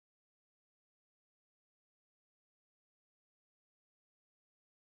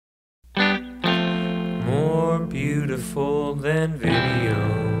beautiful than video,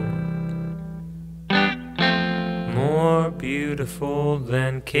 more beautiful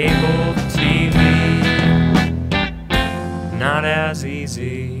than cable TV. Not as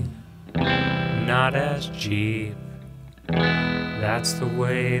easy, not as cheap. That's the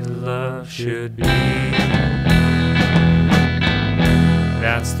way love should be.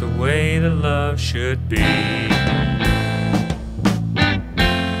 That's the way the love should be.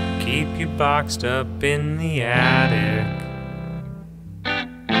 Keep you boxed up in the attic,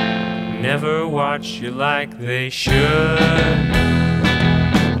 never watch you like they should.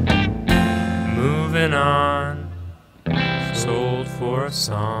 Moving on, sold for a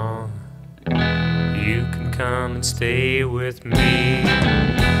song. You can come and stay with me.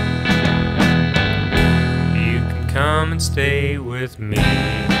 You can come and stay with me.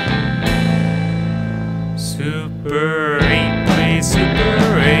 Super 8, please,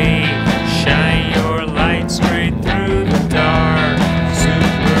 Super 8. Shine your light straight through the dark.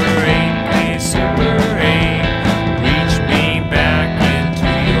 Super 8, please, Super 8. Reach me back into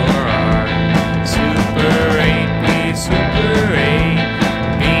your heart. Super 8, please, Super 8.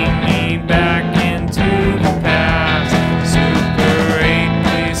 Beam me back into the past. Super 8,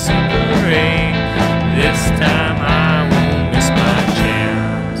 please, Super 8. This time I won't miss my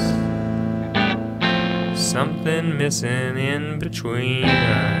chance. Something missing in between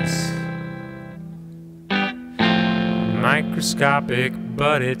us. Microscopic,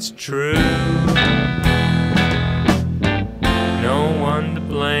 but it's true. No one to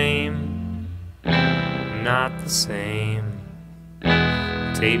blame, not the same.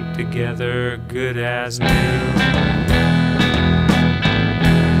 Taped together, good as new.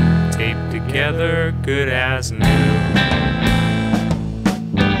 Taped together, good as new.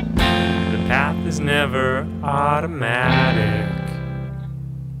 The path is never automatic.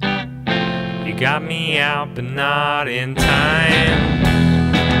 You got me out, but not in time.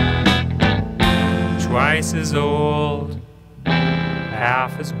 Twice as old,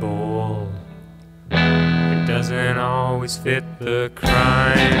 half as bold. It doesn't always fit the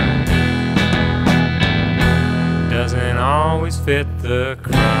crime. Doesn't always fit the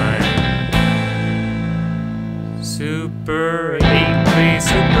crime. Super 8, please,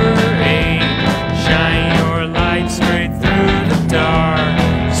 Super 8. Shine your light straight through the dark.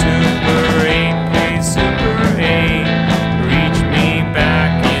 Super 8, please, Super 8. Reach me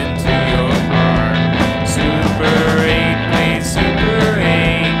back into your heart. Super 8, please, Super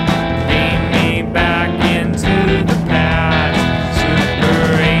 8. Beam me back into the past. Super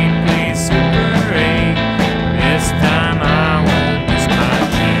 8, please, Super 8. This time I won't miss my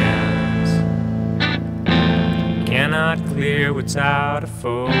chance. Cannot clear what's out of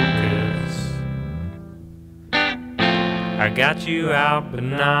focus. I got you out, but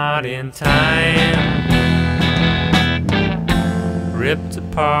not in time. Ripped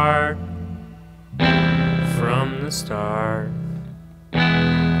apart from the start.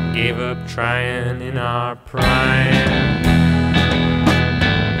 Gave up trying in our prime.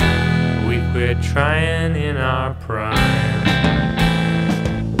 We quit trying in our prime.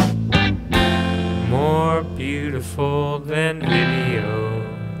 More beautiful than video,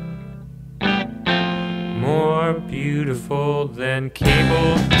 more beautiful than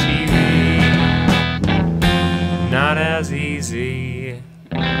cable TV. Not as easy,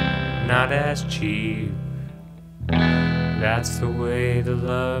 not as cheap. That's the way the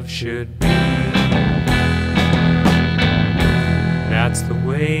love should be. That's the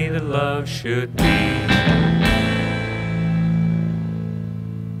way the love should be.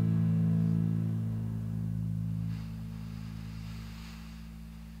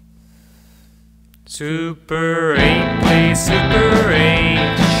 Super 8, please, Super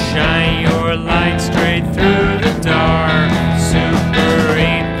 8. Shine your light straight through the dark.